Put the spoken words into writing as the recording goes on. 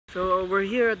So we're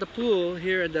here at the pool,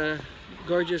 here at the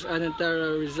gorgeous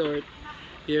Anantara resort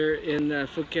here in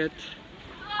Phuket,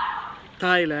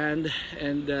 Thailand.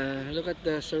 And look at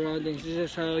the surroundings. This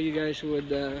is how you guys would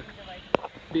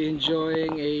be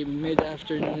enjoying a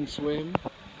mid-afternoon swim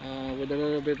with a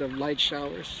little bit of light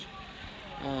showers.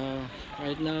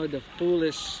 Right now the pool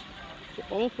is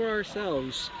all for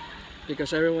ourselves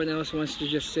because everyone else wants to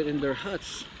just sit in their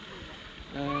huts.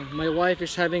 My wife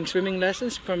is having swimming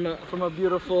lessons from a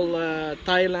beautiful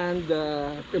Thailand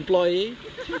employee,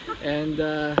 and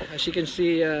as you can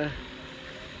see,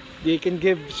 they can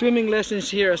give swimming lessons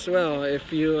here as well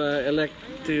if you elect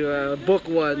to book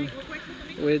one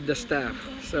with the staff.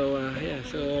 So yeah,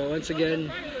 so once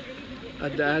again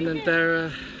at the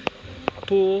Anantara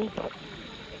pool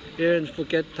here in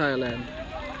Phuket, Thailand.